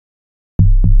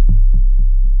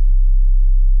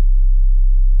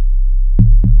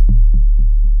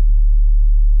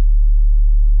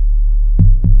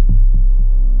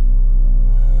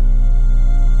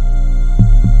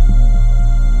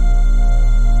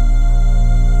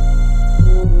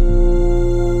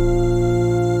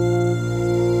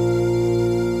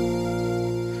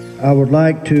I would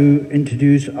like to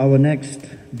introduce our next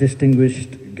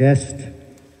distinguished guest,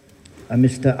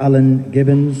 Mr. Alan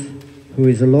Gibbons, who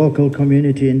is a local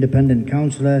community independent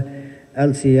councillor,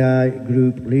 LCI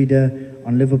group leader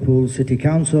on Liverpool City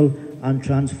Council and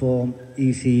Transform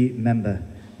EC member.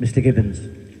 Mr. Gibbons.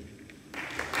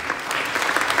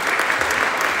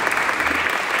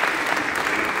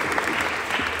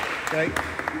 Okay.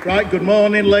 Right, good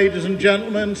morning, ladies and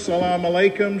gentlemen. Salam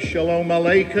alaikum, shalom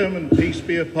alaikum, and peace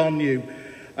be upon you.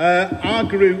 Our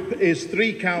group is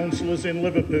 3 councillors in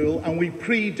Liverpool, and we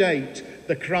predate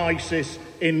the crisis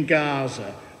in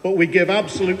Gaza. But we give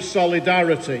absolute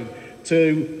solidarity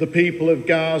to the people of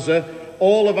Gaza.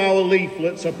 All of our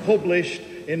leaflets are published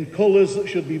in colours that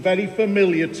should be very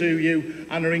familiar to you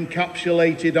and are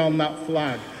encapsulated on that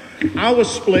flag. Our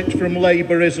split from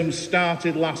Labourism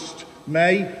started last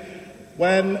May,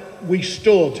 when we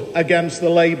stood against the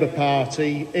Labour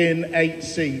Party in 8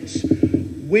 seats.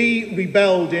 We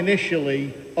rebelled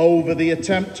initially over the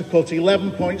attempt to cut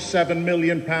 £11.7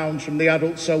 million from the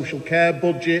adult social care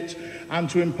budget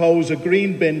and to impose a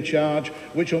green bin charge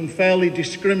which unfairly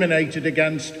discriminated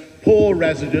against poor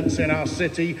residents in our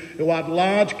city who had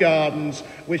large gardens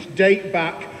which date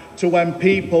back to when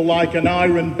people like an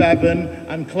Iron Bevan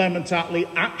and Clement Attlee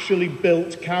actually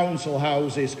built council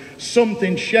houses,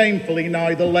 something shamefully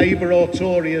neither Labour or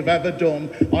Tory have ever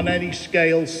done on any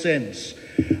scale since.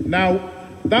 Now,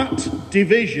 that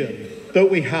division that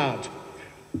we had,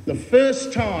 the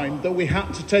first time that we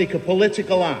had to take a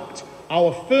political act,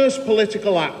 our first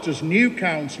political act as new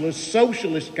councillors,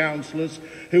 socialist councillors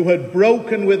who had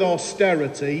broken with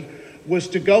austerity, was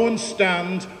to go and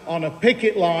stand on a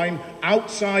picket line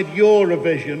outside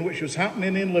Eurovision, which was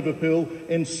happening in Liverpool,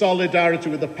 in solidarity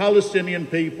with the Palestinian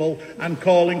people and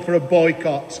calling for a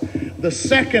boycott. The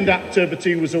second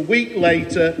activity was a week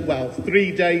later, well,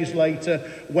 3 days later,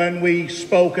 when we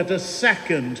spoke at a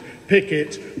second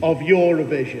picket of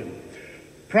Eurovision.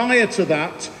 Prior to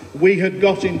that, we had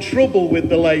got in trouble with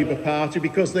the Labour Party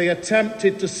because they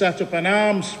attempted to set up an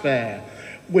arms fair,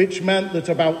 which meant that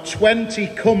about 20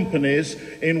 companies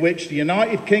in which the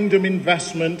United Kingdom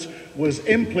investment was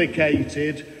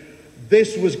implicated,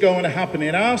 this was going to happen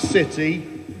in our city,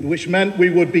 which meant we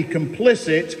would be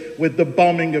complicit with the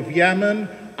bombing of Yemen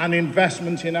and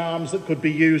investment in arms that could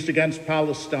be used against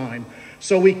Palestine.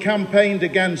 So we campaigned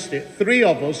against it. 3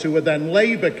 of us, who were then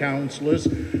Labour councillors,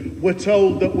 were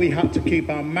told that we had to keep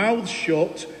our mouths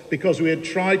shut because we had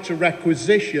tried to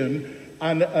requisition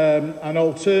an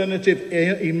alternative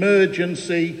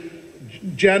emergency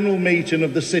general meeting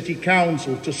of the City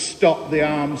Council to stop the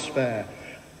arms fair.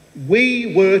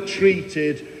 We were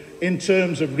treated in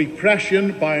terms of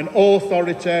repression by an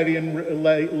authoritarian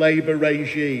Labour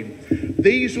regime.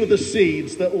 These were the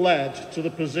seeds that led to the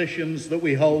positions that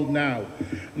we hold now.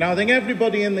 Now, I think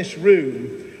everybody in this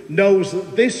room knows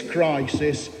that this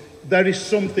crisis, there is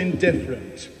something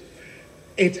different.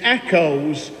 It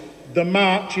echoes the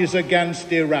marches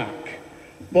against Iraq.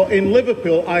 But in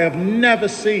Liverpool, I have never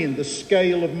seen the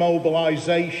scale of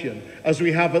mobilisation as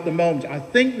we have at the moment. I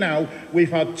think now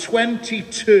we've had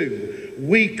 22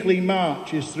 weekly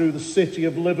marches through the city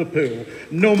of Liverpool,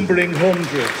 numbering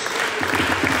hundreds.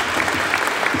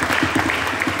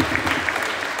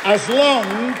 As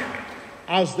long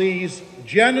as these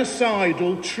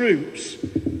genocidal troops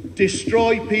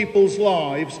destroy people's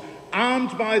lives,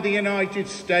 armed by the United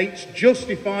States,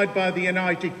 justified by the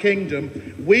United Kingdom,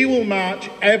 we will march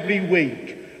every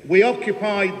week. We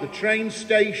occupied the train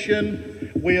station.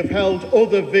 We have held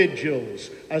other vigils.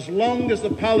 As long as the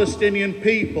Palestinian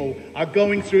people are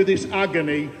going through this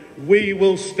agony, we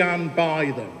will stand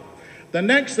by them. The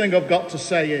next thing I've got to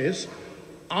say is,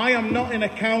 I am not in a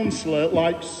councillor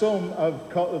like some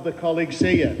of the colleagues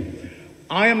here.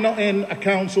 I am not in a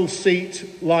council seat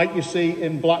like you see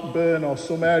in Blackburn or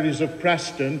some areas of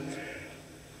Preston.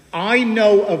 I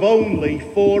know of only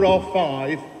 4 or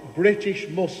 5 British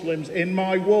Muslims in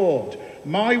my ward.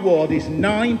 My ward is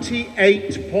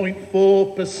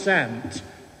 98.4%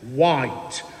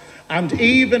 white. And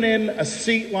even in a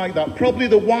seat like that, probably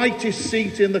the whitest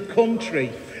seat in the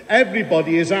country,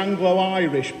 everybody is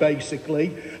Anglo-Irish,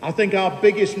 basically. I think our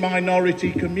biggest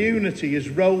minority community is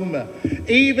Roma.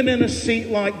 Even in a seat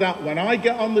like that, when I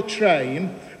get on the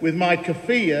train with my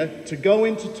kafia to go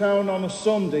into town on a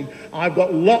Sunday, I've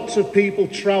got lots of people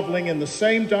travelling in the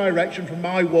same direction from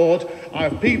my ward. I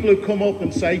have people who come up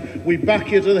and say, we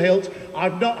back you to the hilt.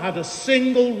 I've not had a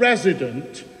single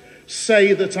resident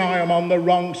say that I am on the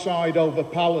wrong side over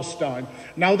Palestine.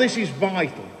 Now, this is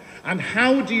vital. And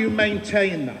how do you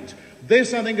maintain that?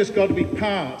 This, I think, has got to be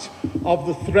part of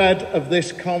the thread of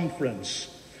this conference.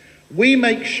 We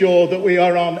make sure that we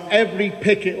are on every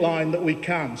picket line that we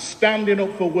can, standing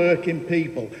up for working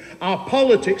people. Our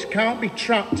politics can't be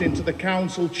trapped into the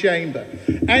council chamber.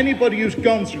 Anybody who's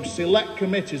gone through select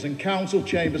committees and council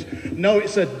chambers know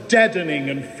it's a deadening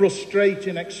and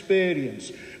frustrating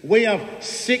experience. We have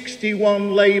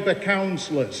 61 Labour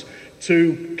councillors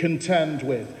to contend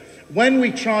with. When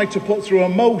we try to put through a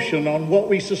motion on what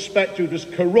we suspected was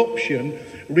corruption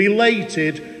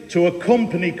related to a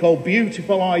company called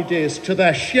Beautiful Ideas, to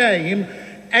their shame,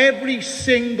 every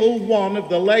single one of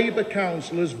the Labour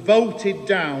councillors voted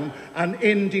down an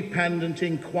independent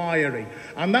inquiry.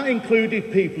 And that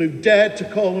included people who dared to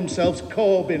call themselves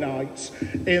Corbynites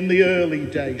in the early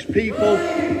days, people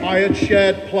I had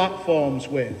shared platforms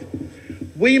with.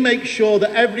 We make sure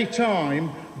that every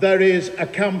time there is a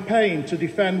campaign to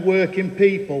defend working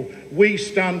people, we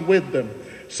stand with them.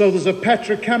 So there's a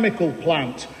petrochemical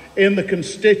plant in the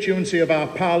constituency of our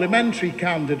parliamentary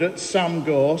candidate, Sam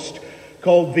Gorst,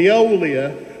 called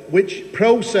Veolia, which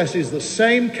processes the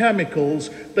same chemicals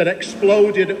that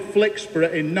exploded at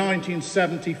Flixborough in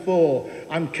 1974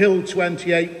 and killed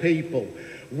 28 people.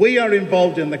 We are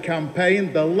involved in the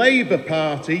campaign. The Labour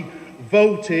Party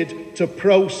voted to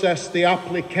process the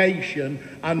application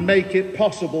and make it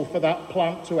possible for that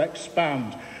plant to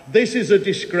expand. This is a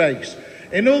disgrace.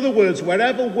 In other words,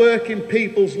 wherever working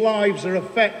people's lives are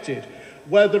affected,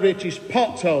 whether it is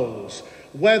potholes,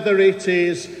 whether it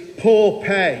is poor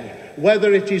pay,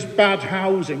 whether it is bad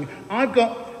housing. I've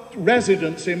got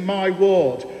residents in my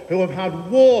ward who have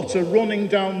had water running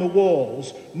down the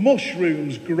walls,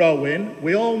 mushrooms growing.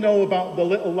 We all know about the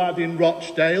little lad in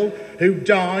Rochdale who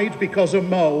died because of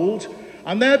mould,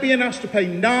 and they're being asked to pay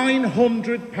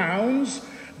 £900.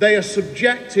 They are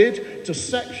subjected to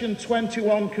Section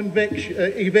 21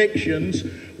 evictions.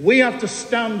 We have to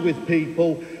stand with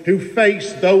people who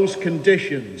face those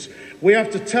conditions. We have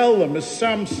to tell them, as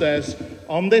Sam says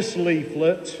on this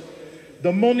leaflet,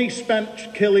 the money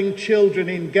spent killing children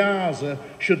in Gaza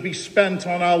should be spent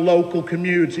on our local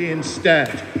community instead.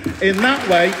 In that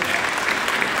way,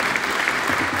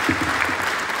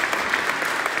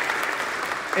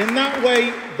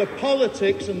 the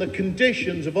politics and the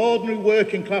conditions of ordinary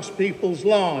working class people's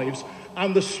lives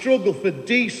and the struggle for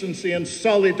decency and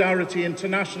solidarity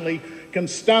internationally can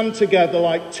stand together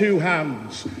like two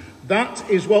hands. That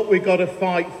is what we've got to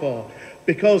fight for.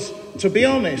 Because, to be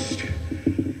honest,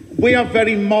 we have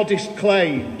very modest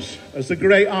claims. As the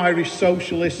great Irish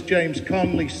socialist James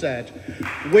Connolly said,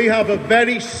 we have a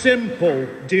very simple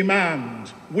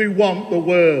demand. We want the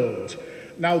world.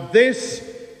 Now, this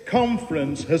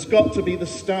conference has got to be the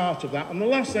start of that. And the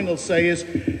last thing I'll say is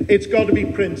it's got to be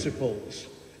principles.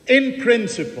 In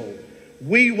principle,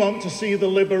 we want to see the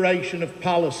liberation of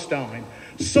Palestine.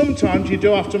 Sometimes you do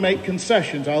have to make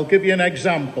concessions. I'll give you an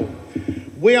example.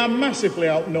 We are massively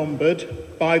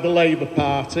outnumbered by the Labour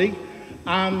Party,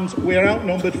 and we are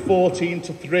outnumbered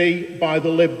 14-3 by the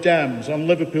Lib Dems on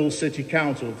Liverpool City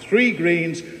Council. 3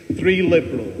 Greens, 3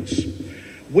 Liberals.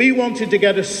 We wanted to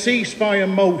get a ceasefire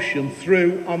motion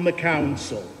through on the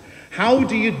council. How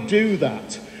do you do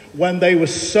that when they were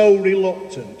so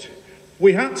reluctant?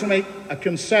 We had to make a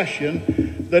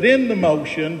concession that in the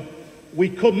motion we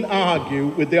couldn't argue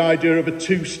with the idea of a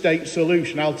two-state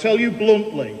solution. I'll tell you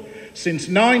bluntly, since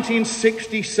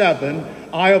 1967,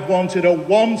 I have wanted a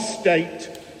one-state,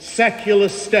 secular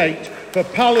state for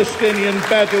Palestinian,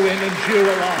 Bedouin and Jew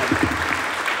alike.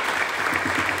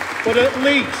 But at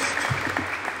least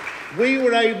we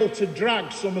were able to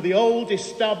drag some of the old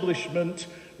establishment,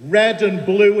 red and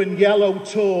blue and yellow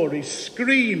Tories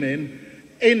screaming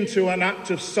into an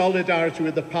act of solidarity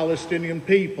with the Palestinian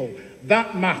people.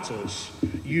 That matters.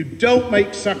 You don't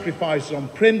make sacrifices on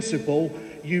principle.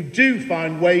 You do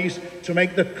find ways to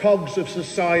make the cogs of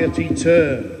society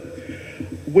turn.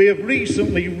 We have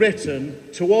recently written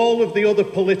to all of the other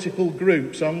political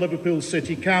groups on Liverpool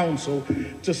City Council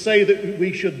to say that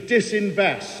we should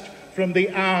disinvest from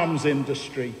the arms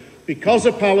industry because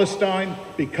of Palestine,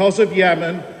 because of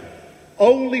Yemen.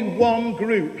 Only one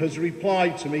group has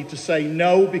replied to me to say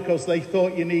no because they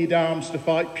thought you need arms to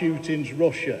fight Putin's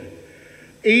Russia.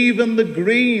 Even the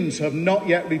Greens have not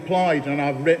yet replied, and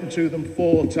I've written to them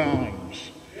 4 times.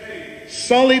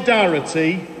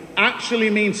 Solidarity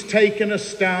actually means taking a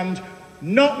stand,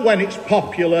 not when it's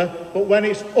popular, but when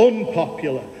it's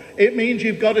unpopular. It means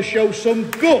you've got to show some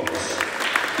guts.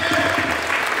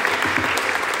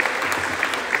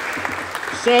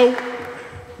 So,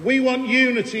 we want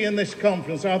unity in this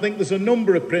conference. I think there's a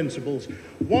number of principles.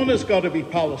 One has got to be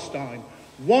Palestine.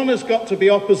 One has got to be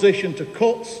opposition to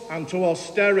cuts and to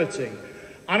austerity.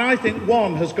 And I think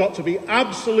one has got to be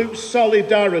absolute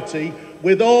solidarity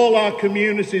with all our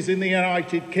communities in the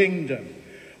United Kingdom,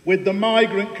 with the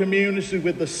migrant community,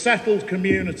 with the settled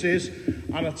communities.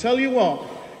 And I tell you what,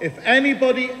 if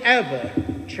anybody ever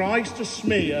tries to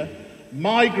smear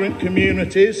migrant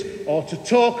communities or to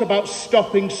talk about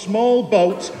stopping small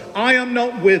boats, I am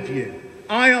not with you.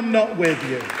 I am not with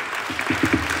you.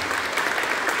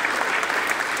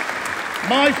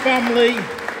 My family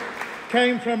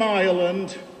came from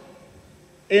Ireland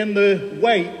in the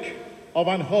wake of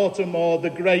An Houghton-Mór, the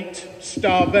great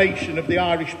starvation of the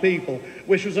Irish people,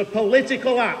 which was a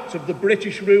political act of the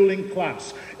British ruling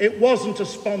class. It wasn't a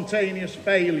spontaneous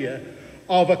failure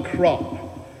of a crop.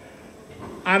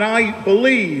 And I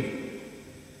believe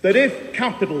that if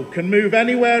capital can move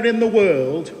anywhere in the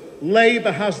world,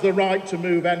 Labour has the right to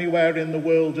move anywhere in the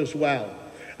world as well.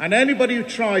 And anybody who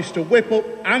tries to whip up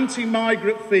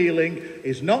anti-migrant feeling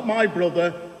is not my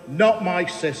brother, not my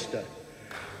sister.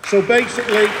 So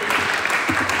basically,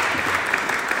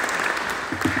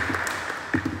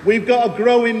 we've got a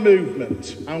growing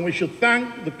movement, and we should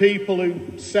thank the people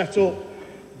who set up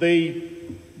the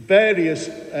various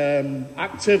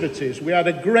activities. We had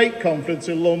a great conference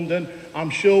in London.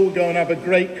 I'm sure we're going to have a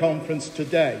great conference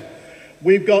today.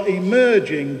 We've got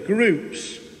emerging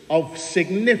groups of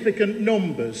significant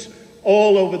numbers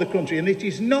all over the country, and it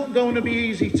is not going to be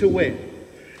easy to win.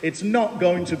 It's not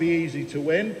going to be easy to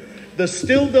win. There's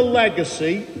still the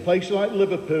legacy, places like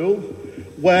Liverpool,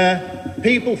 where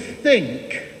people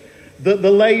think that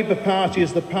the Labour Party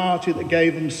is the party that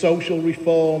gave them social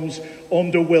reforms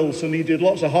under Wilson. He did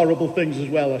lots of horrible things as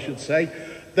well, I should say.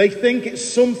 They think it's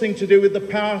something to do with the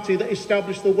party that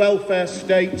established the welfare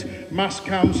state, mass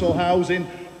council housing,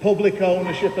 public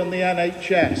ownership and the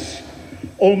NHS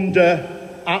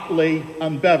under Attlee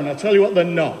and Bevan. I tell you what, they're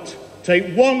not.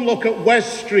 Take one look at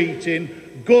West Street in.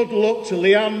 Good luck to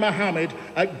Liane Mohammed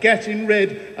at getting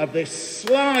rid of this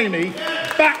slimy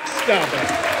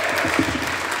backstabber.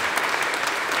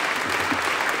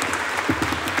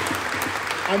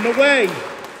 And the way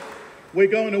we're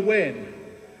going to win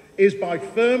is by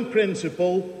firm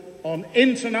principle on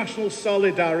international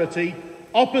solidarity,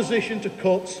 opposition to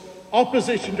cuts,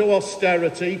 opposition to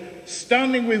austerity,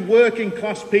 standing with working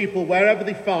class people wherever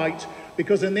they fight,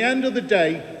 because in the end of the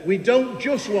day, we don't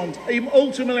just want,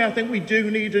 ultimately I think we do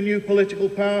need a new political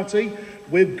party.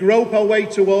 We'll grope our way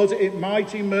towards it. It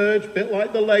might emerge, a bit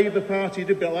like the Labour Party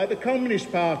did, a bit like the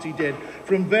Communist Party did,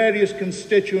 from various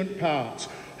constituent parts.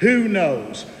 Who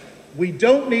knows? We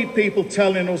don't need people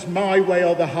telling us my way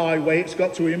or the highway. It's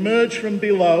got to emerge from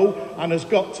below and has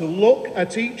got to look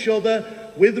at each other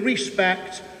with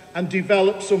respect and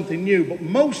develop something new. But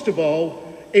most of all,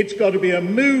 it's got to be a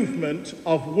movement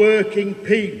of working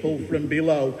people from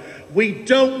below. We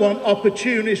don't want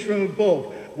opportunists from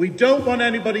above. We don't want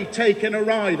anybody taking a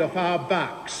ride off our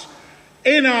backs.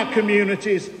 In our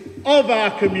communities, of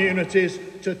our communities,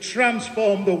 to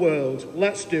transform the world.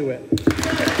 Let's do it.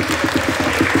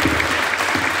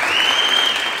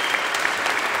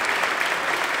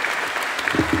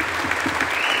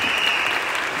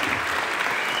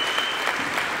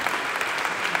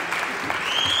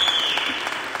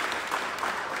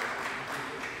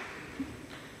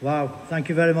 Wow, thank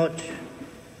you very much.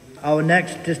 Our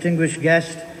next distinguished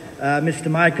guest,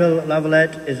 Mr. Michael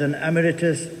Lavalette, is an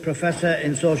emeritus professor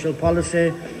in social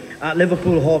policy at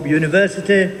Liverpool Hope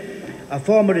University, a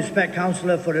former Respect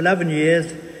Councillor for 11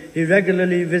 years. He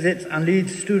regularly visits and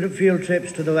leads student field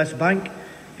trips to the West Bank.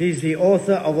 He's the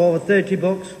author of over 30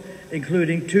 books,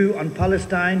 including 2 on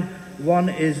Palestine. One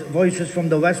is Voices from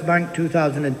the West Bank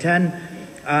 2010,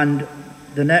 and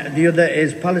the other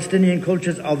is Palestinian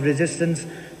Cultures of Resistance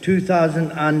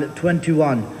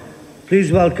 2021.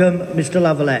 Please welcome Mr.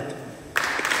 Lavalette.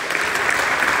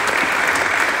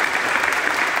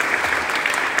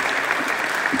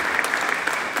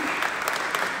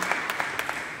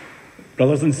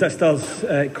 Brothers and sisters,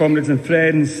 comrades and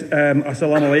friends,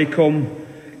 Assalamu alaikum.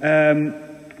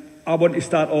 I want to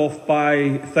start off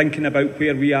by thinking about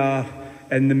where we are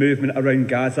in the movement around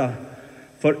Gaza.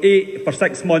 For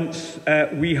 6 months,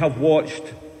 we have watched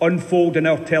unfold on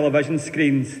our television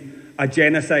screens a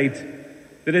genocide.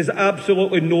 There is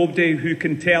absolutely nobody who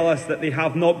can tell us that they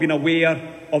have not been aware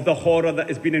of the horror that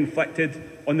has been inflicted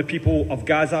on the people of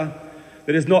Gaza.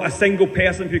 There is not a single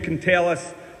person who can tell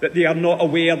us that they are not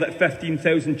aware that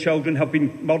 15,000 children have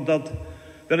been murdered.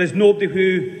 There is nobody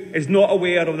who is not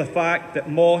aware of the fact that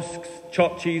mosques,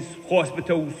 churches,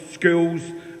 hospitals, schools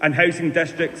and housing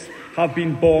districts have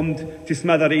been bombed to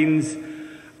smithereens.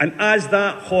 And as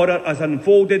that horror has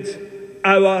unfolded,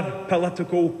 our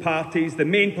political parties, the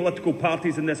main political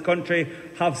parties in this country,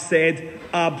 have said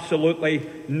absolutely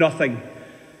nothing.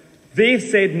 They've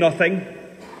said nothing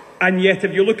And yet,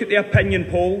 if you look at the opinion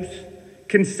polls,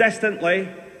 consistently,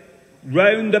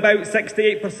 round about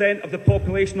 68% of the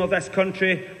population of this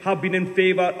country have been in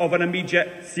favour of an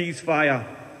immediate ceasefire.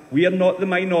 We are not the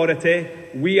minority.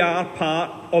 We are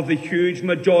part of the huge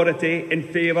majority in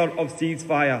favour of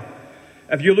ceasefire.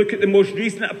 If you look at the most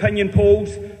recent opinion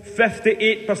polls,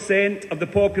 58% of the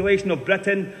population of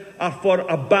Britain are for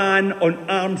a ban on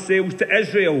arms sales to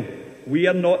Israel. We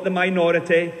are not the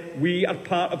minority. We are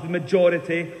part of the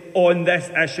majority on this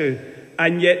issue.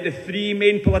 And yet the three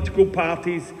main political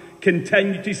parties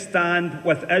continue to stand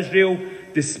with Israel,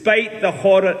 despite the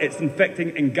horror it's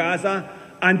inflicting in Gaza,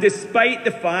 and despite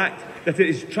the fact that it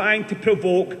is trying to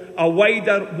provoke a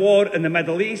wider war in the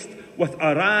Middle East with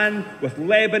Iran, with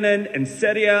Lebanon and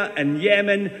Syria and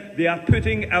Yemen. They are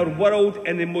putting our world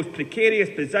in the most precarious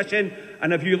position.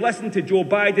 And if you listen to Joe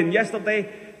Biden yesterday,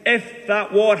 if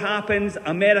that war happens,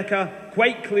 America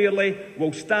quite clearly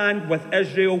will stand with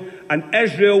Israel, and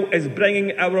Israel is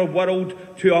bringing our world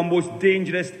to a most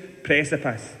dangerous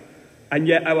precipice. And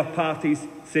yet our parties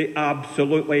say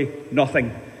absolutely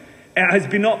nothing. It has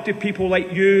been up to people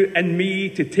like you and me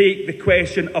to take the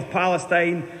question of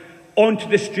Palestine onto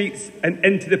the streets and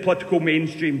into the political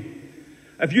mainstream.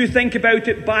 If you think about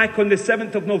it, back on the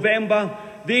 7th of November,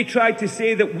 they tried to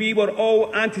say that we were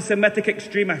all anti-Semitic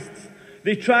extremists.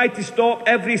 They tried to stop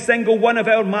every single one of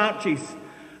our marches.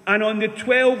 And on the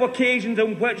 12 occasions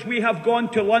on which we have gone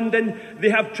to London, they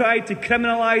have tried to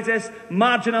criminalise us,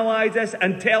 marginalise us,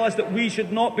 and tell us that we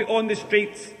should not be on the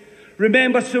streets.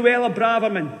 Remember Suella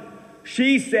Braverman?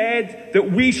 She said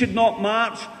that we should not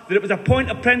march, that it was a point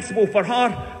of principle for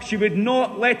her. She would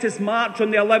not let us march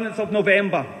on the 11th of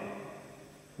November.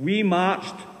 We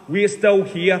marched. We are still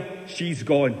here. She's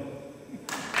gone.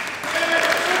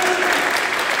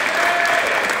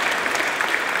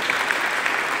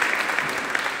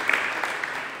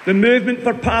 The movement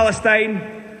for Palestine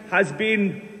has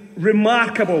been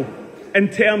remarkable in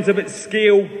terms of its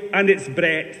scale and its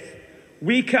breadth.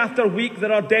 Week after week,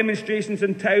 there are demonstrations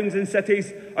in towns and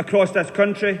cities across this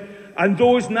country, and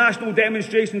those national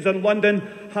demonstrations in London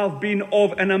have been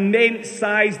of an immense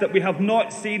size that we have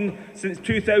not seen since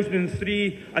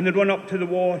 2003 and the run-up to the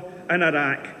war in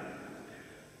Iraq.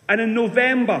 And in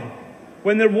November,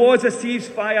 when there was a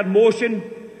ceasefire motion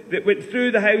that went through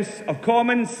the House of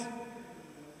Commons,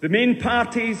 the main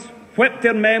parties whipped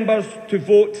their members to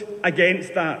vote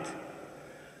against that.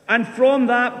 And from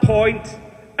that point,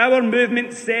 our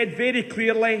movement said very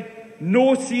clearly,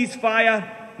 no ceasefire,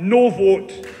 no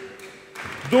vote.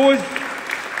 Those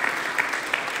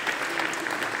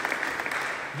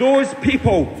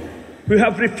people who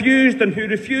have refused and who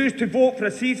refused to vote for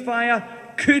a ceasefire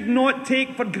could not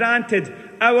take for granted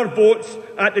our votes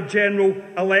at the general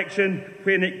election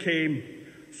when it came.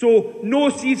 So no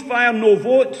ceasefire, no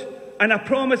vote, and a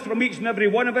promise from each and every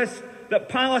one of us that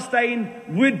Palestine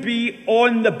would be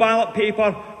on the ballot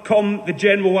paper come the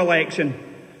general election.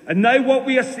 And now what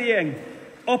we are seeing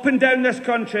up and down this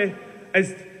country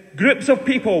is groups of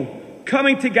people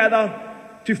coming together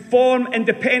to form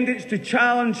independents to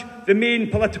challenge the main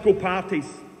political parties.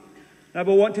 Now, I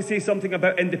want to say something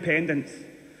about independence,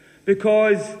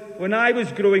 because when I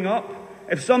was growing up,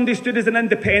 if somebody stood as an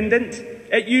independent,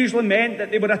 it usually meant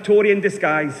that they were a Tory in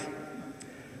disguise.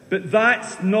 But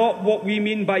that's not what we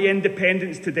mean by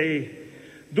independence today.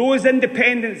 Those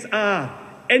independents are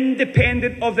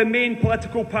independent of the main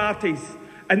political parties,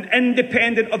 and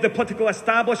independent of the political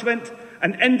establishment,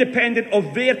 and independent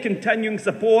of their continuing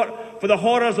support for the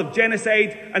horrors of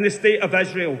genocide and the State of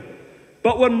Israel.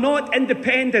 But we're not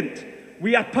independent.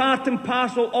 We are part and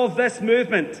parcel of this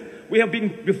movement. We're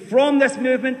from this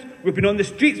movement, we've been on the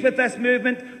streets with this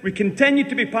movement, we continue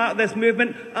to be part of this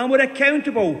movement, and we're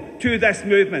accountable to this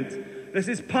movement. This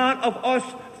is part of us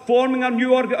forming our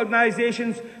new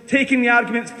organisations, taking the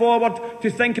arguments forward to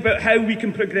think about how we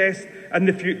can progress in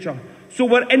the future. So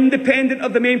we're independent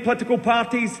of the main political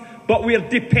parties, but we're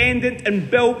dependent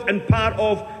and built and part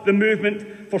of the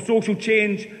movement for social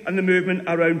change and the movement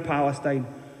around Palestine.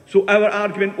 So our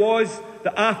argument was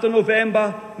that after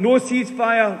November, no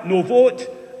ceasefire, no vote,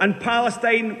 and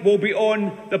Palestine will be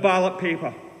on the ballot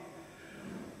paper.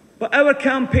 But our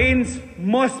campaigns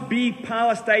must be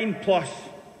Palestine plus.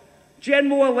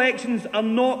 General elections are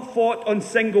not fought on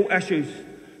single issues.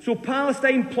 So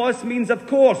Palestine plus means, of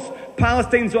course,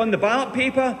 Palestine's on the ballot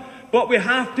paper, but we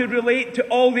have to relate to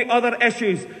all the other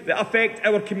issues that affect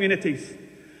our communities.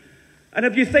 And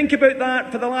if you think about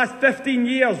that, for the last 15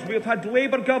 years, we've had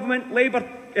Labour government,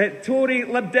 Tory,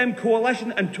 Lib Dem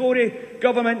coalition and Tory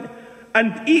government,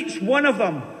 and each one of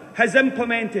them has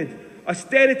implemented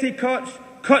austerity cuts,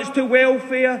 cuts to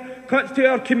welfare, cuts to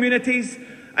our communities,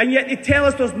 And yet they tell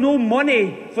us there's no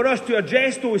money for us to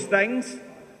address those things.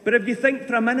 But if you think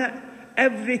for a minute,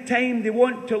 every time they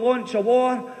want to launch a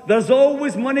war, there's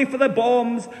always money for the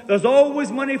bombs, there's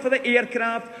always money for the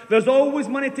aircraft, there's always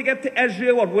money to give to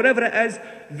Israel or wherever it is.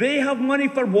 They have money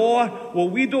for war. Well,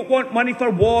 we don't want money for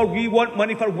war, we want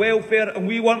money for welfare, and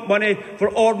we want money for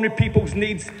ordinary people's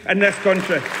needs in this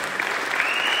country.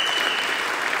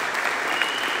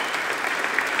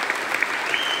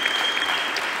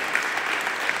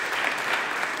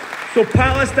 So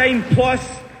Palestine Plus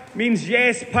means,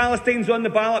 yes, Palestine's on the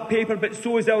ballot paper, but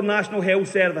so is our National Health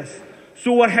Service.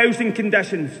 So are housing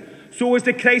conditions. So is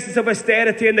the crisis of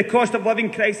austerity and the cost of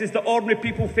living crisis that ordinary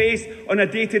people face on a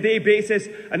day-to-day basis.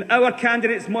 And our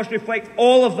candidates must reflect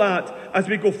all of that as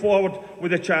we go forward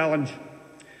with the challenge.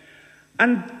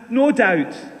 And no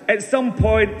doubt, at some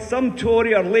point, some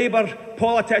Tory or Labour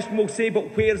politician will say,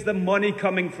 but where's the money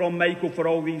coming from, Michael, for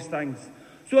all these things?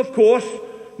 So, of course,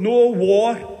 no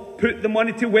war. Put the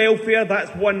money to welfare,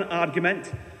 that's one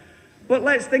argument. But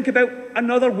let's think about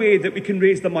another way that we can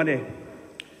raise the money.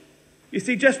 You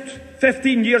see, just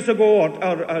 15 years ago,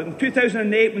 or in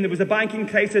 2008, when there was a banking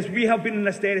crisis, we have been in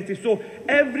austerity. So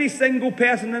every single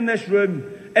person in this room,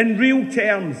 in real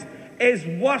terms, is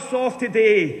worse off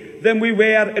today than we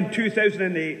were in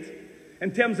 2008.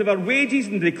 In terms of our wages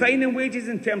and declining wages,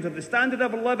 in terms of the standard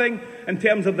of our living, in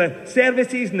terms of the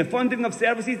services and the funding of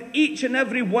services, each and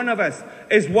every one of us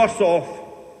is worse off.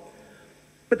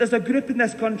 But there's a group in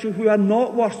this country who are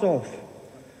not worse off.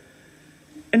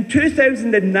 In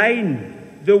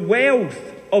 2009, the wealth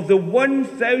of the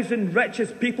 1,000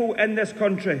 richest people in this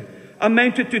country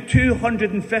amounted to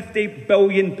 £250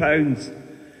 billion.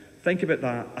 Think about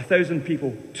that, 1,000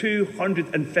 people,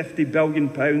 £250 billion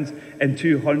in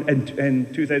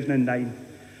 2009.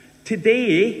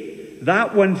 Today,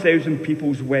 that 1,000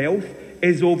 people's wealth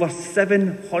is over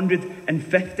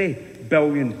 £750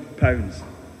 billion.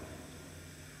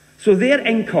 So their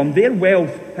income, their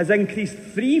wealth has increased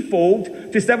threefold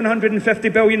to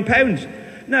 £750 billion.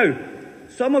 Now,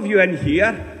 some of you in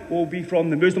here will be from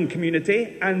the Muslim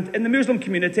community, and in the Muslim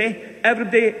community,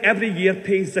 every year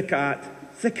pays zakat.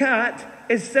 Zakat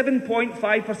is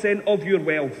 7.5% of your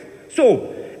wealth.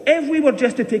 So, if we were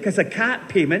just to take a zakat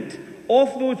payment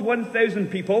off those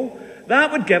 1,000 people,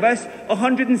 that would give us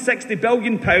 £160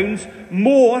 billion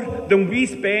more than we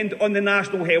spend on the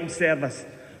National Health Service.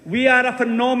 We are a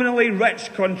phenomenally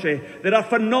rich country. There are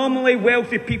phenomenally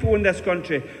wealthy people in this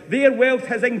country. Their wealth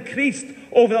has increased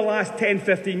over the last 10,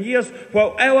 15 years,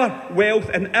 while our wealth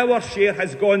and our share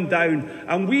has gone down.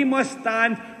 And we must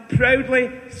stand proudly,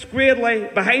 squarely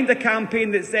behind the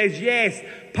campaign that says, yes,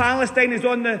 Palestine is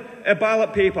on the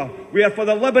ballot paper. We are for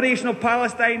the liberation of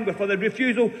Palestine. We're for the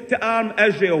refusal to arm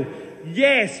Israel.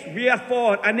 Yes, we are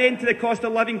for an end to the cost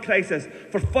of living crisis,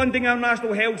 for funding our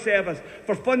National Health Service,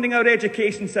 for funding our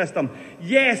education system.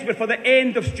 Yes, we're for the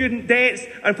end of student debts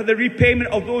and for the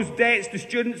repayment of those debts to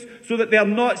students so that they are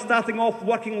not starting off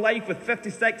working life with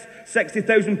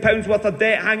 £60,000 worth of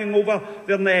debt hanging over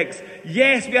their necks.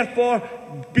 Yes, we are for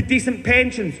decent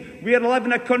pensions. We are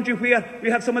living in a country where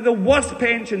we have some of the worst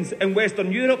pensions in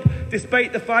Western Europe,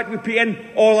 despite the fact we pay in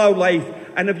all our life.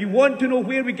 And if you want to know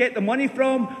where we get the money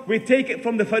from, we take it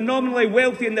from the phenomenally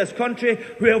wealthy in this country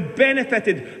who have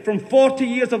benefited from 40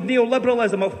 years of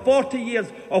neoliberalism, of 40 years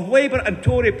of Labour and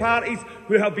Tory parties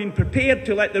who have been prepared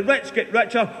to let the rich get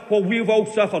richer while we've all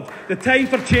suffered. The time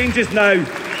for change is now.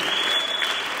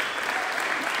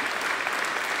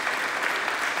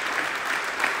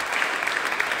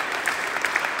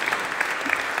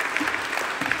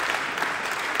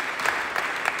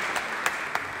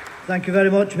 Thank you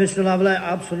very much, Mr. Lavalette.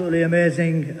 Absolutely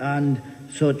amazing and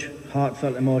such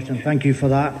heartfelt emotion. Thank you for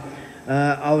that.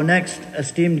 Our next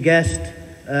esteemed guest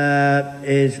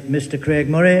is Mr. Craig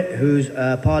Murray, who's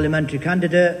a parliamentary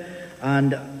candidate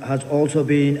and has also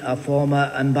been a former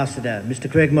ambassador.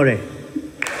 Mr. Craig Murray.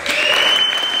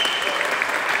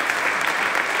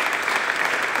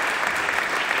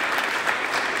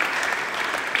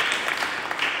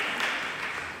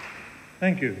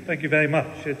 Thank you. Thank you very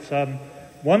much. It's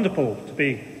wonderful to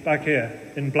be back here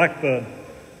in Blackburn,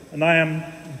 and I am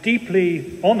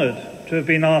deeply honoured to have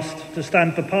been asked to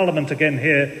stand for Parliament again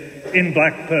here in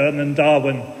Blackburn and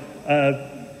Darwin,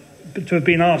 to have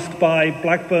been asked by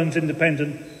Blackburn's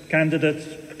independent candidates,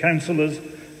 councillors,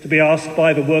 to be asked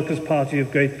by the Workers' Party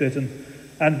of Great Britain,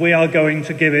 and we are going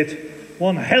to give it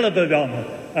one hell of a run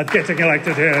at getting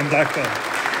elected here in Blackburn.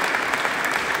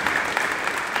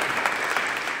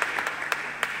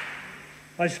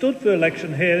 I stood for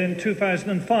election here in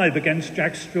 2005 against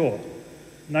Jack Straw,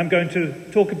 and I'm going to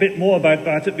talk a bit more about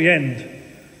that at the end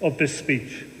of this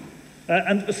speech.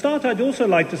 And at the start, I'd also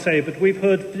like to say that we've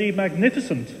heard 3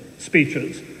 magnificent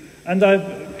speeches, and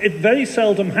it very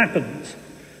seldom happens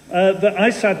that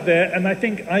I sat there and I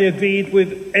think I agreed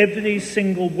with every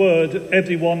single word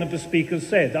every one of the speakers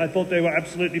said. I thought they were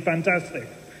absolutely fantastic.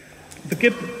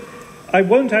 I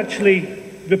won't actually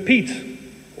repeat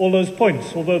all those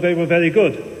points, although they were very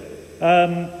good.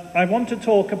 I want to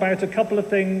talk about a couple of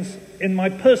things in my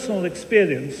personal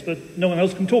experience that no one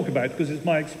else can talk about because it's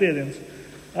my experience,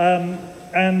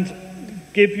 and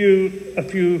give you a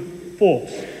few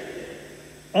thoughts.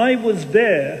 I was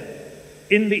there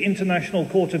in the International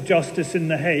Court of Justice in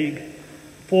The Hague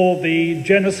for the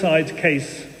genocide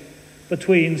case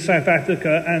between South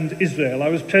Africa and Israel. I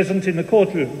was present in the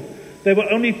courtroom. There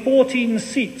were only 14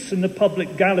 seats in the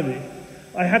public gallery.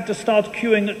 I had to start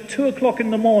queuing at 2 o'clock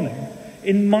in the morning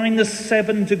in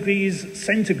 -7 degrees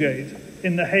centigrade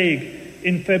in The Hague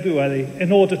in February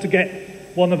in order to get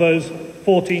one of those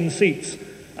 14 seats.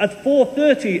 At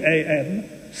 4:30 a.m.,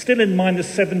 still in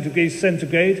 -7 degrees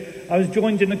centigrade, I was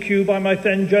joined in a queue by my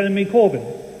friend Jeremy Corbyn,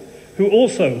 who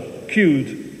also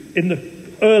queued in the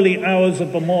early hours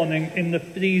of the morning in the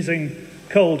freezing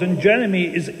cold. And Jeremy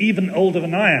is even older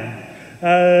than I am.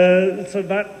 So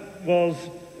that was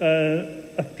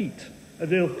a feat, a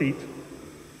real feat.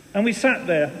 And we sat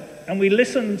there and we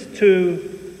listened to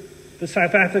the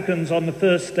South Africans on the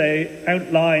first day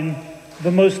outline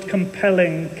the most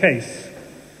compelling case.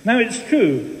 Now, it's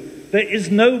true, there is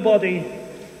nobody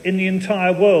in the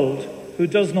entire world who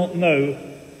does not know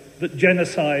that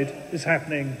genocide is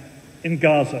happening in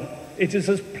Gaza. It is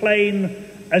as plain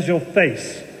as your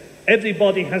face.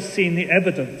 Everybody has seen the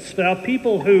evidence. There are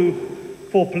people who,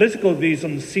 for political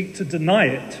reasons, seek to deny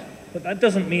it, but that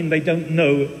doesn't mean they don't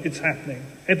know it's happening.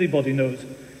 Everybody knows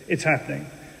it's happening.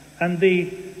 And the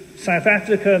South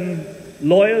African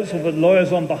lawyers, or the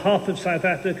lawyers on behalf of South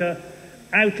Africa,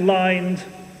 outlined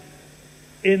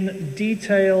in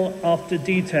detail after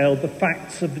detail the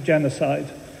facts of the genocide.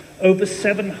 Over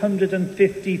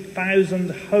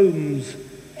 750,000 homes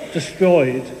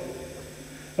destroyed.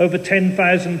 Over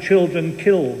 10,000 children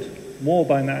killed, more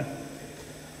by now.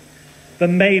 The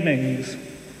maimings,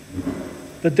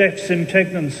 the deaths in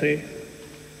pregnancy,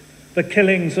 the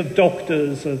killings of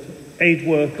doctors, of aid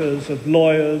workers, of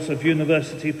lawyers, of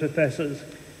university professors,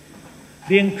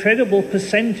 the incredible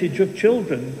percentage of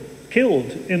children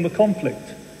killed in the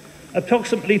conflict.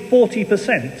 Approximately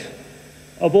 40%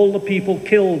 of all the people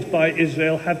killed by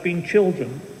Israel have been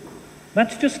children.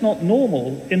 That's just not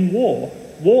normal in war.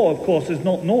 War, of course, is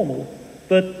not normal,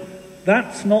 but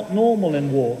that's not normal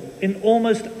in war. In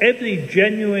almost every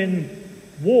genuine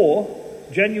war,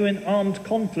 genuine armed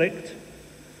conflict,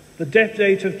 the death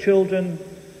rate of children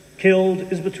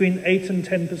killed is between 8 and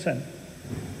 10%.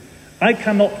 I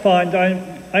cannot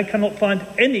find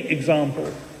any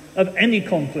example of any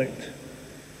conflict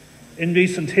in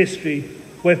recent history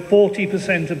where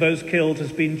 40% of those killed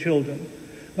has been children.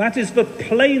 That is the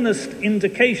plainest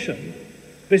indication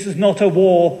this is not a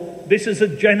war, this is a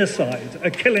genocide,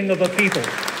 a killing of a people.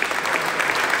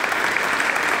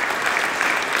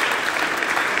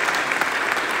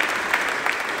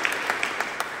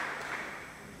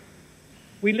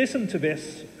 We listened to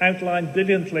this, outlined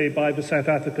brilliantly by the South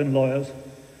African lawyers,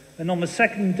 and on the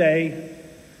second day,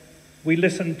 we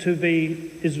listened to the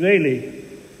Israeli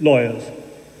lawyers.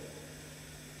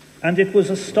 And it was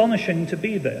astonishing to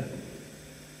be there.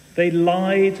 They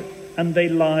lied, and they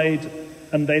lied,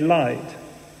 and they lied.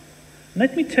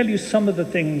 Let me tell you some of the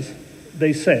things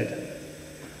they said.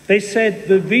 They said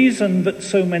the reason that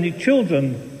so many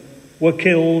children were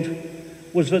killed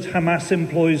was that Hamas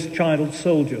employs child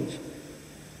soldiers.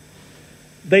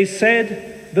 They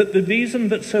said that the reason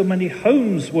that so many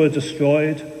homes were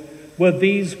destroyed were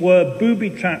these were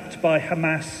booby-trapped by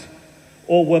Hamas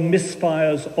or were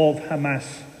misfires of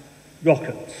Hamas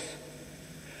rockets.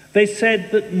 They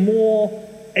said that more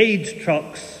aid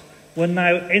trucks were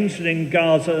now entering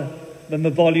Gaza than the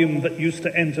volume that used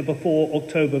to enter before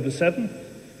October the 7th.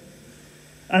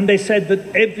 And they said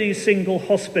that every single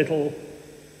hospital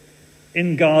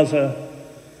in Gaza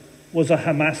was a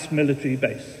Hamas military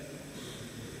base.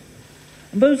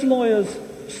 And those lawyers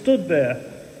stood there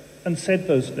and said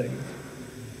those things.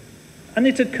 And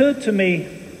it occurred to me,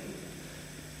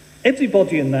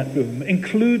 everybody in that room,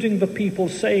 including the people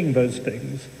saying those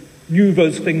things, knew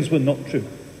those things were not true.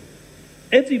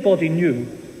 Everybody knew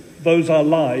those are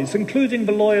lies, including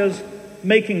the lawyers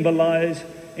making the lies,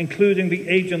 including the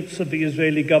agents of the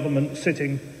Israeli government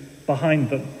sitting behind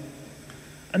them.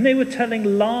 And they were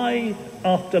telling lie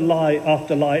after lie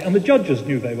after lie, and the judges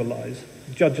knew they were lies.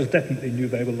 The judges definitely knew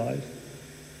they were lies.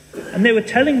 And they were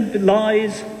telling the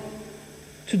lies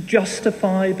to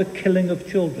justify the killing of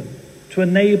children, to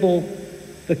enable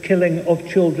the killing of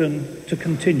children to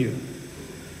continue.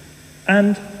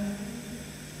 And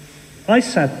I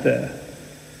sat there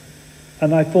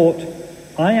and I thought,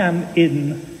 I am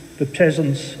in the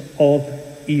presence of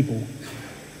evil.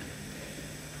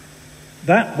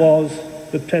 That was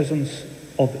the presence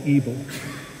of evil.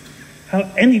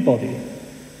 How anybody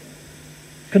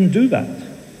can do that,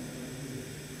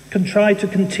 can try to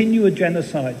continue a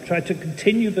genocide, try to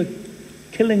continue the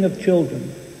killing of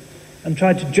children, and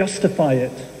try to justify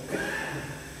it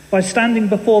by standing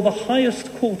before the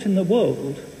highest court in the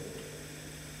world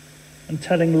and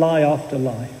telling lie after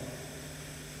lie.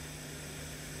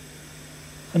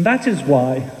 And that is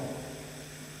why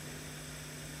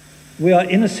we are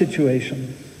in a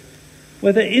situation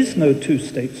where there is no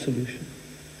two-state solution.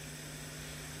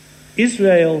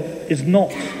 Israel is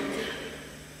not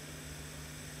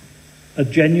a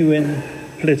genuine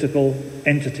political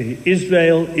entity.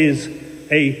 Israel is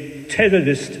a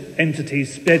terrorist entity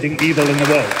spreading evil in the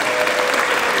world.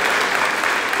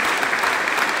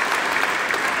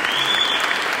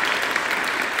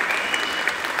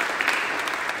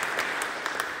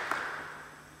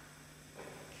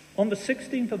 On the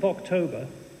 16th of October,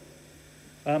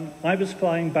 I was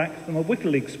flying back from a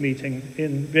WikiLeaks meeting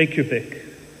in Reykjavik,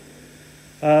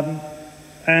 and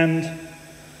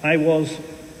I was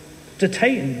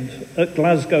detained at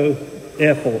Glasgow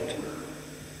airport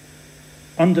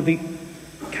under the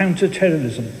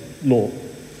counter-terrorism law.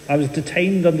 I was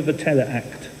detained under the Terror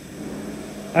Act.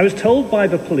 I was told by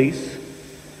the police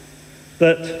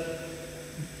that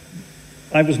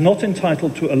I was not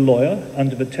entitled to a lawyer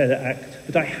under the Terror Act,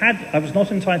 but I was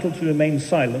not entitled to remain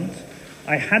silent.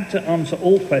 I had to answer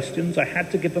all questions. I had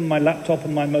to give them my laptop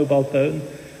and my mobile phone,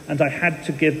 and I had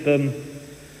to give them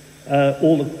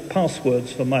all the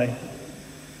passwords for my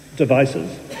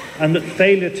devices, and that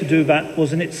failure to do that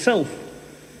was in itself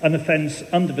an offence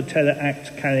under the Terror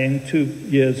Act carrying 2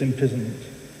 years imprisonment.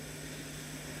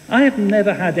 I have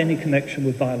never had any connection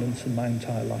with violence in my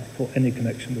entire life, or any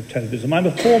connection with terrorism. I'm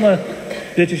a former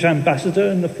British ambassador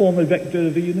and the former rector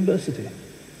of a university.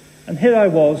 And here I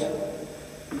was,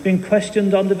 being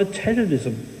questioned under the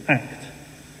Terrorism Act.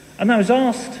 And I was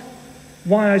asked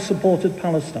why I supported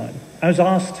Palestine. I was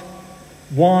asked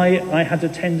why I had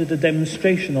attended a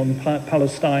demonstration on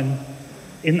Palestine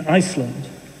in Iceland.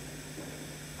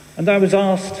 And I was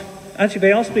asked, actually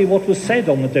they asked me what was said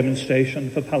on the demonstration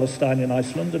for Palestine in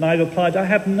Iceland, and I replied, I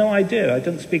have no idea, I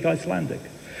don't speak Icelandic.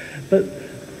 But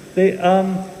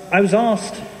I was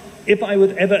asked if I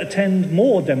would ever attend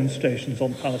more demonstrations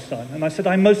on Palestine, and I said,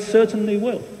 I most certainly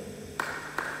will.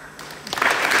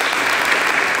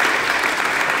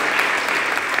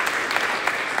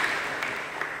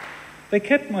 They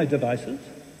kept my devices.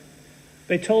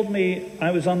 They told me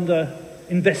I was under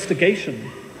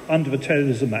investigation under the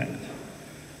Terrorism Act.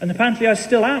 And apparently I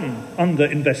still am under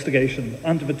investigation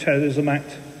under the Terrorism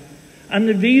Act. And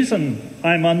the reason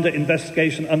I'm under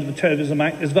investigation under the Terrorism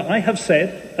Act is that I have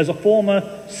said, as a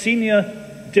former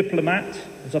senior diplomat,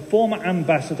 as a former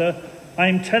ambassador, I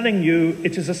am telling you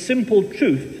it is a simple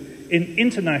truth in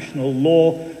international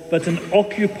law that an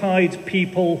occupied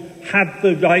people have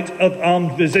the right of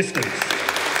armed resistance.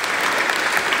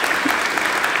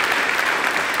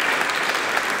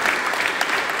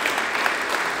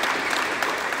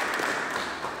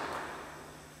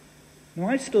 Now,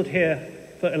 I stood here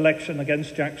for election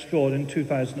against Jack Straw in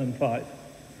 2005.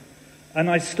 And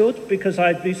I stood because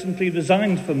I'd recently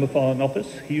resigned from the Foreign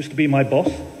Office. He used to be my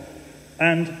boss.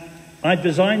 And I'd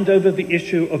resigned over the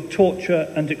issue of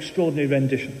torture and extraordinary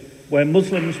rendition, where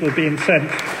Muslims were being sent.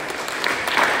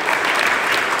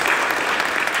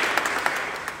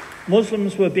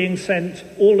 Muslims were being sent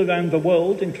all around the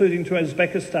world, including to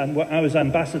Uzbekistan, where I was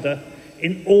ambassador,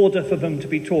 in order for them to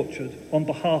be tortured on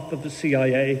behalf of the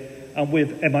CIA and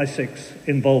with MI6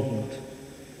 involvement.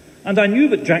 And I knew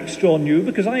that Jack Straw knew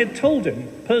because I had told him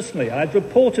personally. I had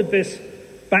reported this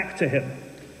back to him.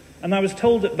 And I was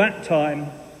told at that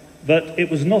time that it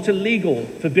was not illegal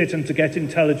for Britain to get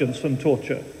intelligence from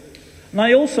torture. And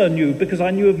I also knew, because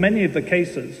I knew of many of the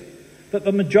cases, that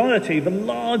the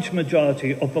large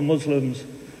majority of the Muslims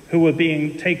who were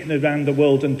being taken around the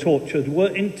world and tortured were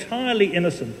entirely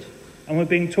innocent and were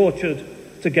being tortured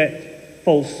to get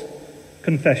false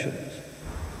confessions.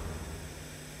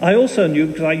 I also knew,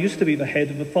 because I used to be the head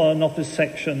of the Foreign Office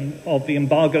section of the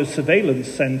Embargo Surveillance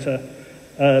Centre,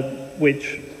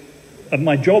 which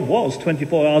my job was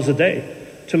 24 hours a day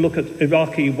to look at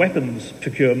Iraqi weapons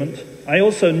procurement. I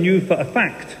also knew for a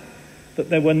fact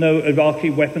that there were no Iraqi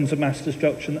weapons of mass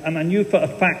destruction, and I knew for a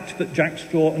fact that Jack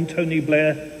Straw and Tony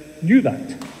Blair knew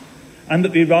that. and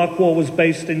that the Iraq War was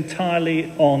based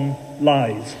entirely on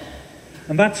lies.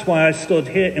 And that's why I stood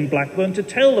here in Blackburn to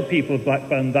tell the people of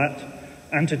Blackburn that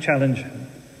and to challenge him.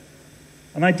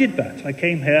 And I did that. I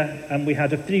came here and we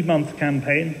had a 3-month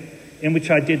campaign in which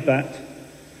I did that.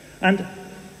 And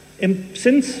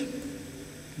since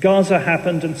Gaza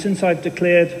happened and since I've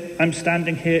declared I'm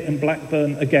standing here in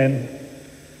Blackburn again,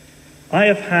 I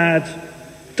have had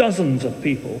dozens of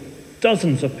people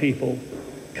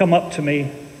come up to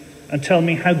me and tell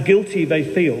me how guilty they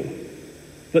feel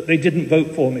that they didn't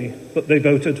vote for me, but they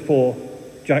voted for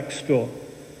Jack Straw.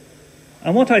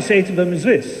 And what I say to them is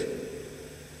this: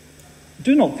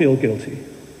 do not feel guilty.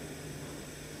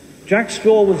 Jack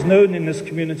Straw was known in this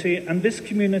community, and this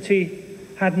community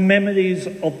had memories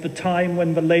of the time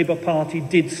when the Labour Party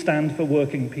did stand for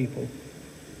working people.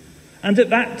 And at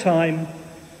that time,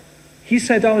 he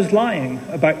said I was lying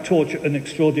about torture and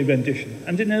extraordinary rendition.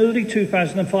 And in early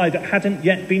 2005, it hadn't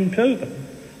yet been proven.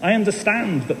 I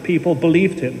understand that people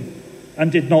believed him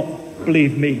and did not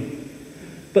believe me.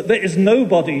 But there is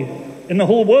nobody in the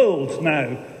whole world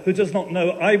now who does not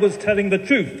know I was telling the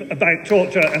truth about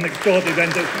torture and extraordinary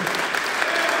rendition.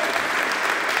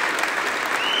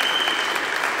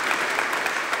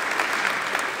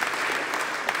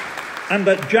 And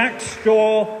that Jack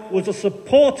Straw was a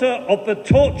supporter of the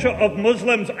torture of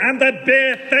Muslims and a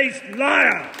bare-faced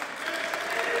liar.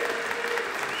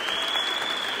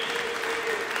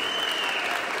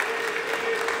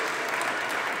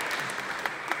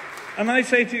 And I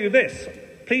say to you this: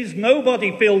 please,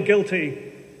 nobody feel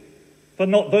guilty for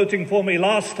not voting for me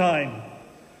last time,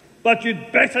 but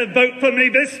you'd better vote for me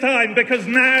this time, because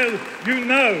now you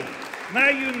know. Now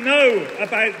you know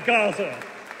about Gaza.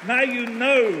 Now you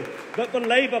know that the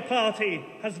Labour Party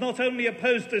has not only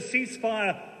opposed a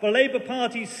ceasefire, the Labour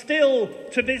Party still,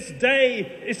 to this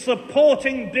day, is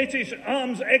supporting British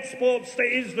arms exports to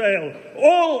Israel.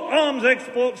 All arms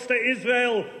exports to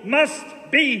Israel must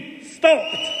be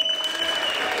stopped.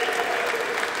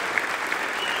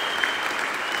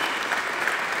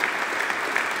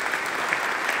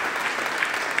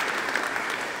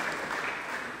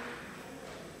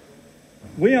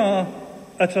 We are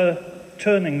at a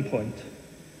turning point.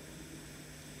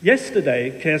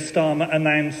 Yesterday, Keir Starmer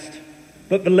announced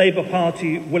that the Labour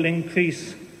Party will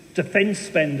increase defence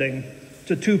spending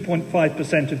to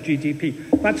 2.5% of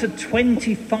GDP. That's a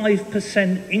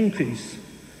 25% increase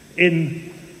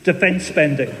in defence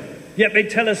spending. Yet they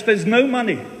tell us there's no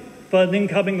money for an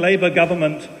incoming Labour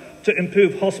government to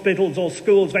improve hospitals or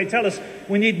schools. They tell us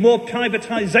we need more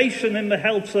privatisation in the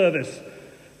health service.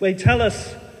 They tell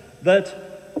us that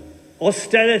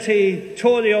austerity,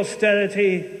 Tory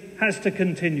austerity, has to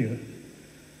continue.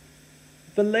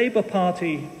 The Labour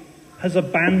Party has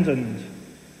abandoned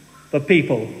the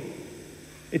people.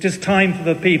 It is time for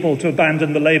the people to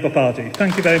abandon the Labour Party.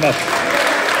 Thank you very much.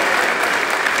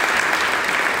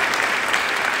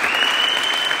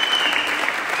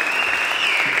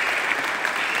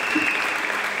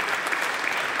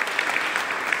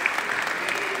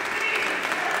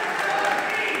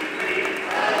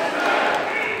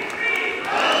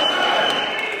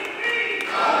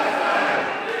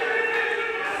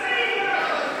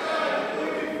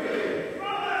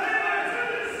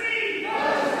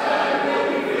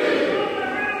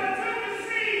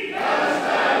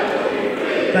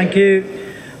 Thank you.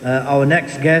 Our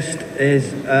next guest is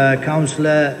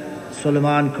Councillor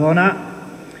Suleman Khonat,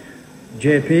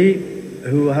 JP,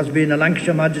 who has been a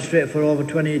Lancashire magistrate for over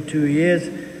 22 years,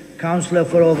 councillor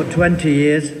for over 20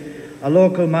 years, a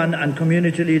local man and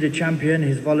community leader champion.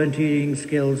 His volunteering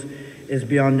skills is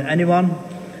beyond anyone,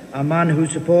 a man who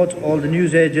supports all the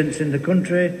newsagents in the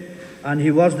country, and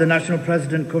he was the national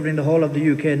president covering the whole of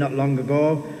the UK not long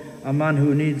ago, a man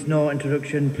who needs no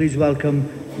introduction. Please welcome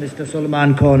Mr.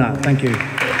 Suleman Khonat. Thank you.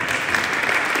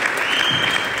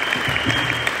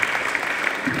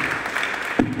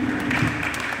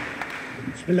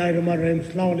 Bismillahirrahmanirrahim.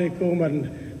 Assalamu alaikum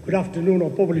and good afternoon, or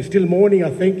probably still morning,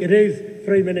 I think. It is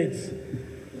 3 minutes.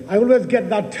 I always get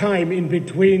that time in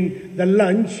between the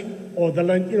lunch or the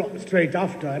lunch, straight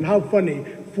after. And how funny.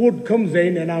 Food comes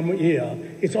in and I'm here.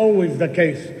 It's always the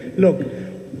case. Look,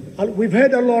 we've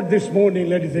heard a lot this morning,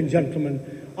 ladies and gentlemen,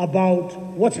 about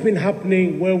what's been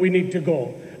happening, where we need to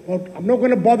go. Well, I'm not going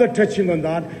to bother touching on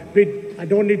that, but I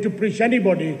don't need to preach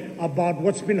anybody about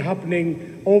what's been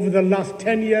happening over the last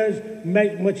 10 years,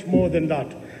 much more than that.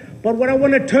 But what I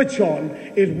want to touch on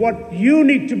is what you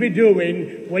need to be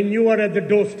doing when you are at the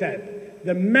doorstep,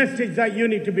 the message that you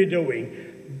need to be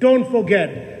doing. Don't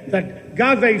forget that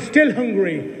Gaza is still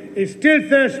hungry, is still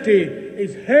thirsty,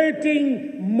 is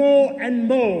hurting more and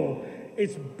more.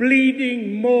 It's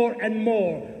bleeding more and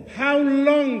more. How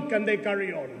long can they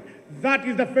carry on? That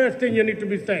is the first thing you need to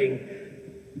be saying.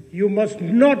 You must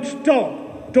not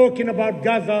stop talking about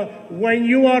Gaza when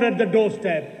you are at the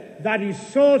doorstep. That is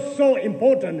so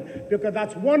important, because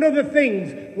that's one of the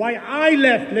things why I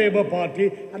left Labour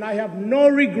Party, and I have no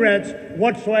regrets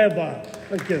whatsoever.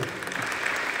 Thank you.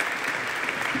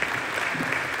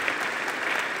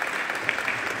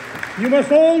 You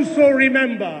must also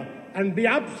remember and be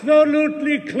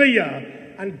absolutely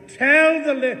clear and tell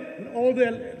all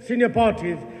the senior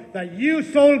parties that you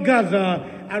sold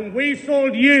Gaza and we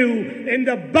sold you in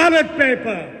the ballot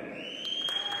paper.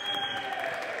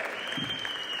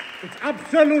 It's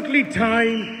absolutely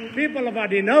time. People have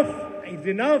had enough. It's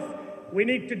enough. We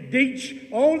need to ditch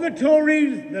all the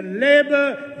Tories, the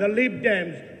Labour, the Lib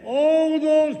Dems, all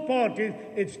those parties.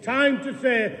 It's time to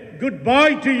say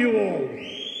goodbye to you all.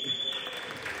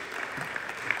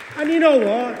 And you know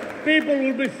what? People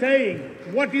will be saying,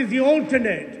 what is the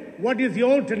alternate? What is the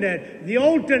alternate? The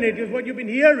alternate is what you've been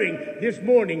hearing this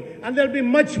morning, and there'll be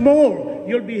much more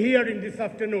you'll be hearing this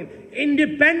afternoon.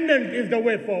 Independent is the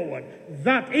way forward.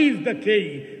 That is the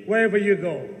key wherever you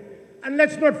go. And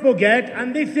let's not forget,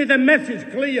 and this is a message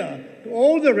clear to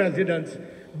all the residents,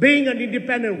 being an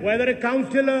independent, whether a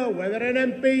councillor, whether an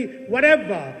MP,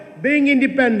 whatever, being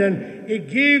independent, it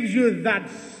gives you that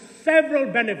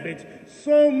several benefits,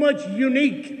 so much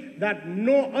unique that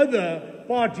no other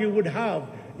party would have.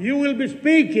 You will be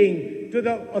speaking to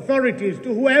the authorities,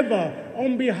 to whoever,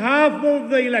 on behalf of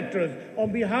the electors,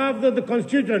 on behalf of the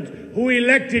constituents who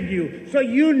elected you. So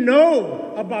you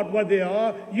know about what they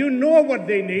are, you know what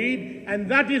they need,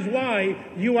 and that is why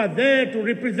you are there to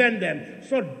represent them.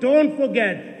 So don't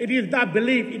forget, it is that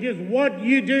belief, it is what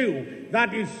you do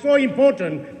that is so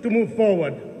important to move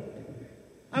forward.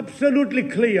 Absolutely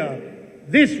clear.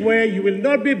 This way you will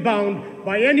not be bound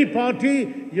by any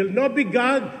party, you'll not be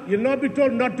gagged, you'll not be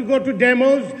told not to go to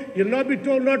demos, you'll not be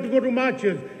told not to go to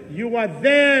marches. You are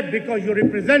there because you're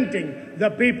representing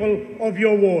the people of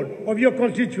your ward, of your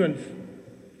constituents.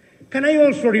 Can I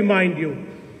also remind you,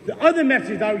 the other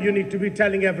message that you need to be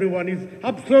telling everyone is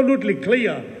absolutely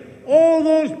clear. All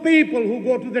those people who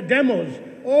go to the demos,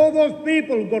 all those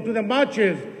people who go to the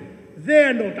marches, they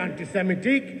are not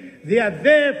anti-Semitic. They are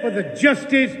there for the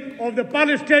justice of the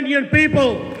Palestinian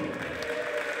people.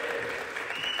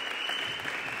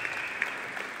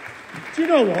 Do you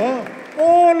know what?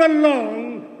 All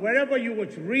along, wherever you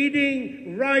was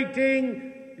reading,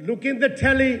 writing, looking at the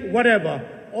telly, whatever,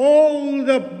 all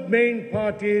the main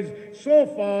parties so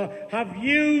far have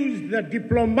used the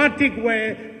diplomatic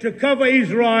way to cover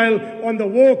Israel on the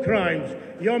war crimes.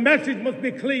 Your message must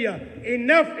be clear.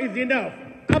 Enough is enough.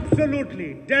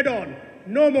 Absolutely. Dead on.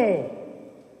 No more.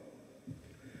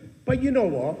 But you know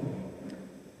what?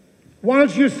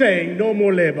 Once you're saying no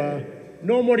more Labour,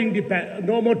 no more independent,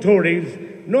 no more Tories,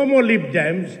 no more Lib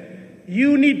Dems,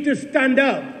 you need to stand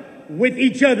up with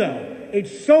each other.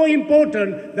 It's so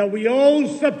important that we all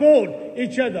support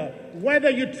each other. Whether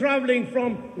you're travelling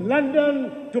from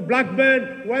London to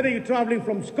Blackburn, whether you're travelling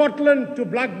from Scotland to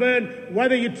Blackburn,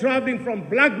 whether you're travelling from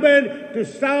Blackburn to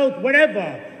South,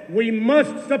 whatever, we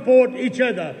must support each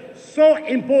other. So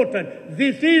important.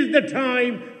 This is the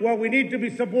time where we need to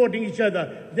be supporting each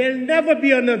other. There'll never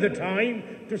be another time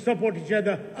to support each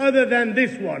other other than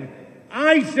this one.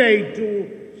 I say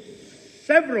to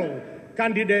several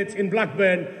candidates in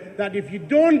Blackburn that if you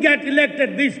don't get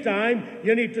elected this time,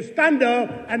 you need to stand up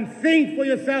and think for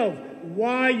yourself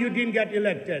why you didn't get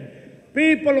elected.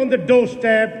 People on the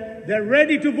doorstep, they're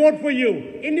ready to vote for you.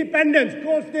 Independents, of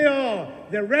course they are.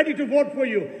 They're ready to vote for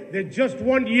you. They just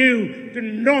want you to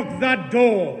knock that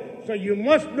door. So you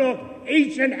must knock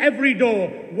each and every door.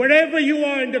 Wherever you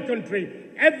are in the country,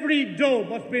 every door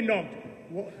must be knocked.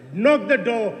 Knock the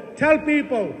door. Tell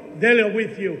people they're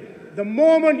with you. The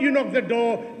moment you knock the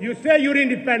door, you say you're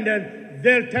independent,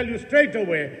 they'll tell you straight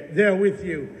away they're with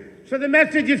you. So the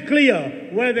message is clear,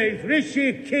 whether it's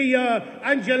Rishi, Kia,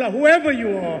 Angela, whoever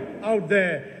you are out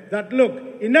there, that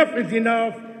look, enough is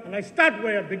enough. And I start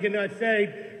where I begin. I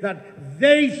said that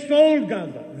they sold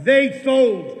Gaza. They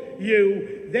sold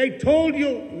you. They told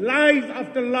you lies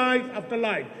after lies after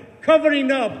lies,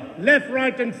 covering up left,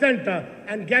 right, and center.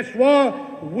 And guess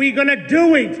what? We're going to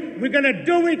do it. We're going to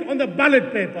do it on the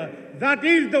ballot paper. That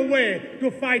is the way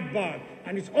to fight back.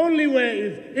 And its only way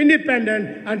is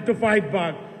independent and to fight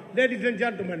back. Ladies and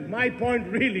gentlemen, my point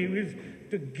really is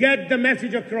to get the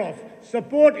message across.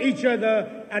 Support each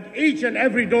other at each and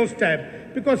every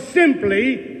doorstep. Because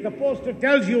simply, the poster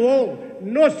tells you all,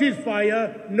 no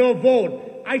ceasefire, no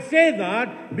vote. I say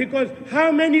that because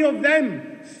how many of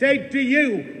them said to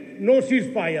you, no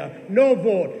ceasefire, no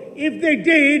vote? If they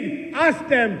did, ask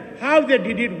them how they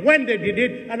did it, when they did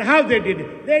it, and how they did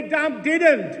it. They damn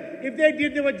didn't. If they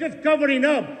did, they were just covering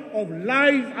up of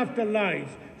lies after lies.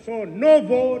 So no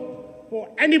vote for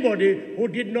anybody who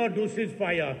did not do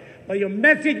ceasefire. But your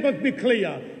message must be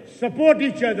clear. Support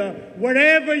each other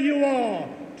wherever you are.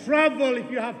 Travel if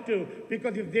you have to.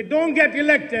 Because if they don't get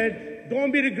elected,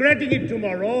 don't be regretting it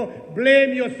tomorrow.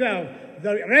 Blame yourself.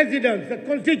 The residents, the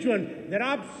constituents, they're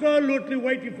absolutely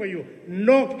waiting for you.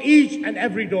 Knock each and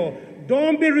every door.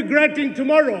 Don't be regretting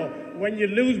tomorrow when you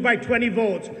lose by 20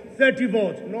 votes, 30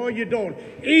 votes. No, you don't.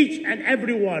 Each and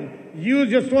every one, use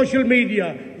your social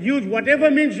media, use whatever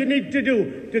means you need to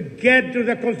do to get to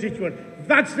the constituent.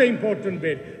 That's the important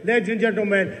bit. Ladies and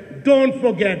gentlemen, don't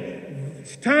forget,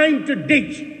 it's time to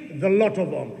ditch the lot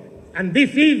of them. And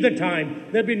this is the time.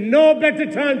 There'll be no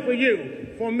better time for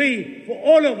you, for me, for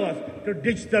all of us to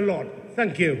ditch the lot.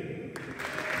 Thank you.